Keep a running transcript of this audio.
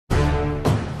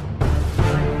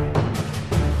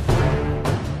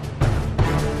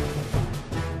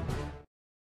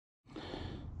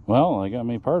Well, I got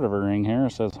me part of a ring here.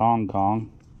 It says Hong Kong.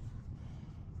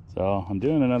 So I'm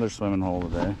doing another swimming hole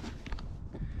today.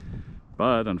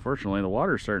 But unfortunately the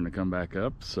water's starting to come back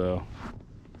up, so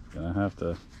I'm gonna have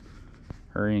to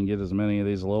hurry and get as many of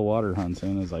these low water hunts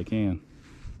in as I can.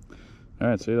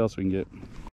 Alright, see what else we can get.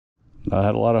 I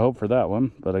had a lot of hope for that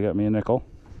one, but I got me a nickel.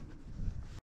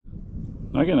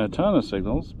 Not getting a ton of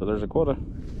signals, but there's a quota.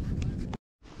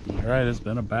 Alright, it's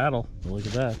been a battle. Look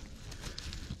at that.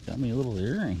 Got me a little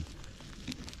earring.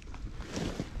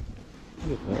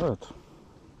 Look at that.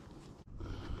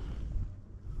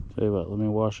 Tell you what, let me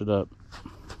wash it up.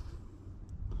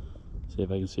 See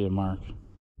if I can see a mark.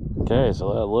 Okay,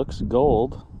 so that looks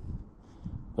gold,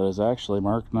 but it's actually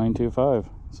marked 925.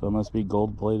 So it must be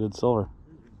gold plated silver.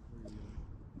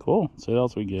 Cool, see what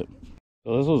else we get.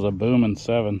 So this was a Boomin'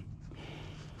 7. It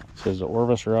says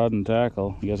Orvis rod and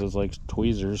tackle. I guess it's like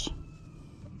tweezers.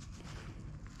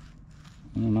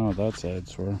 I don't know what that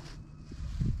side's for.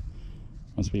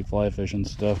 Must be fly fishing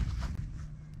stuff.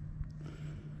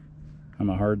 I'm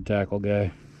a hard tackle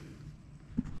guy.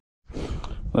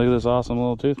 Look at this awesome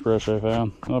little toothbrush I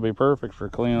found. That'll be perfect for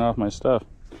cleaning off my stuff.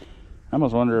 I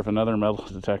almost wonder if another metal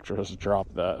detector has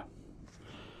dropped that.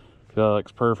 That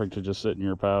looks perfect to just sit in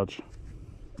your pouch.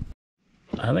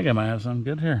 I think I might have something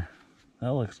good here.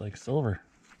 That looks like silver.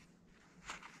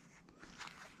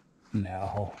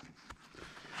 No.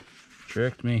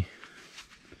 Tricked me.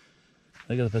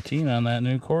 Look at the patina on that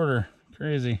new quarter.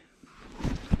 Crazy.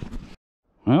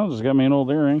 Well, just got me an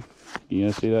old earring. You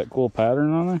guys see that cool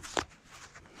pattern on there?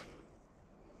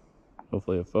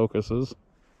 Hopefully it focuses.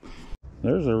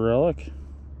 There's a relic.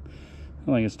 I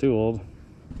think it's too old.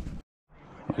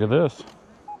 Look at this.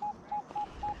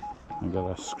 I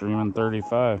got a screaming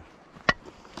 35.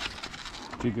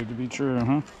 Too good to be true,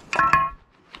 huh?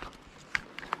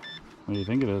 What do you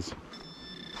think it is?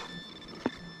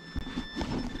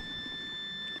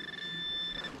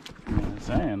 It's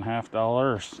saying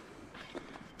 $50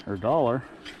 or $1.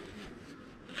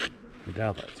 I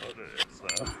doubt that's what it is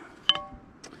though.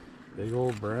 Big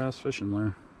old brass fishing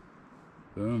lure.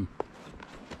 Boom.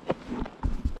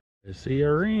 I see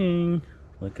a ring.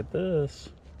 Look at this.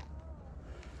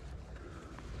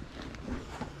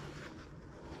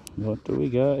 What do we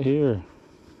got here?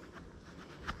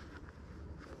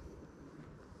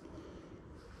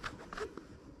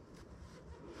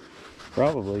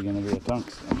 Probably gonna be a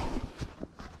tungsten.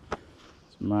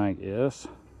 That's my guess.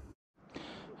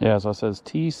 Yeah, so it says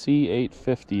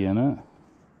TC850 in it,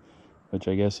 which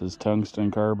I guess is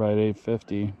tungsten carbide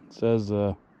 850. It says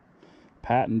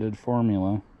patented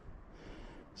formula.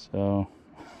 So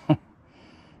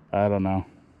I don't know.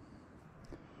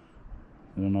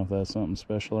 I don't know if that's something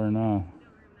special or not. I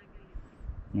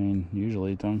mean,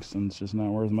 usually tungsten's just not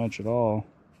worth much at all.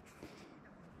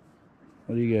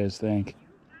 What do you guys think?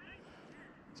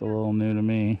 It's a little new to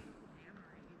me.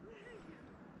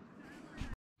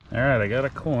 Alright, I got a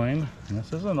coin.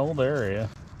 This is an old area.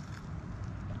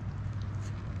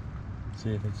 Let's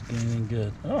see if it's getting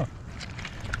good. Oh,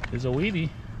 it's a weedy.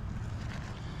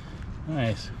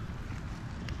 Nice.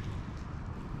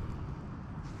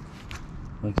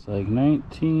 Looks like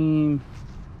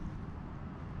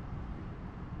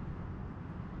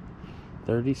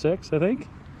 1936, I think.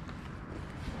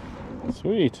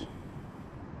 Sweet.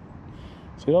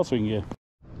 See what else we can get.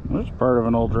 There's part of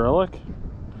an old relic.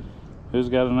 Who's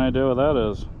got an idea what that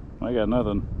is? I got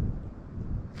nothing.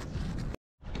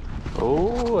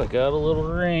 Oh, I got a little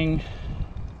ring.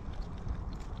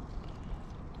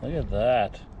 Look at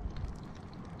that.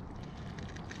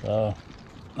 So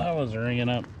that was ringing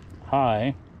up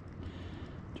high.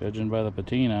 Judging by the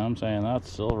patina, I'm saying that's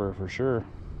silver for sure.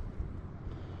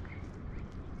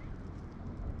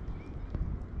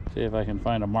 See if I can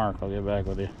find a mark. I'll get back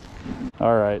with you.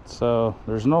 Alright, so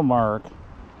there's no mark,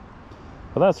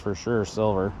 but that's for sure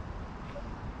silver.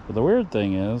 But the weird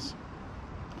thing is,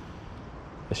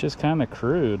 it's just kind of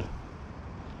crude.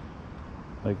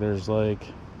 Like there's like,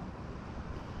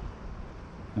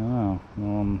 I don't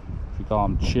know, if you call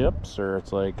them chips, or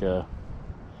it's like a,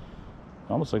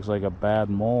 almost looks like a bad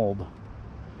mold.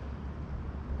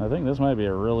 I think this might be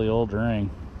a really old ring.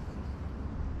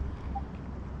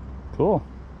 Cool.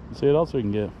 Let's see what else we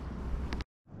can get.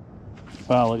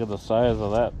 Wow, look at the size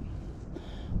of that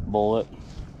bullet.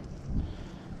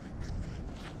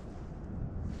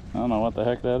 I don't know what the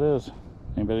heck that is.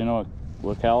 Anybody know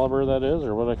what caliber that is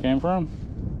or what it came from?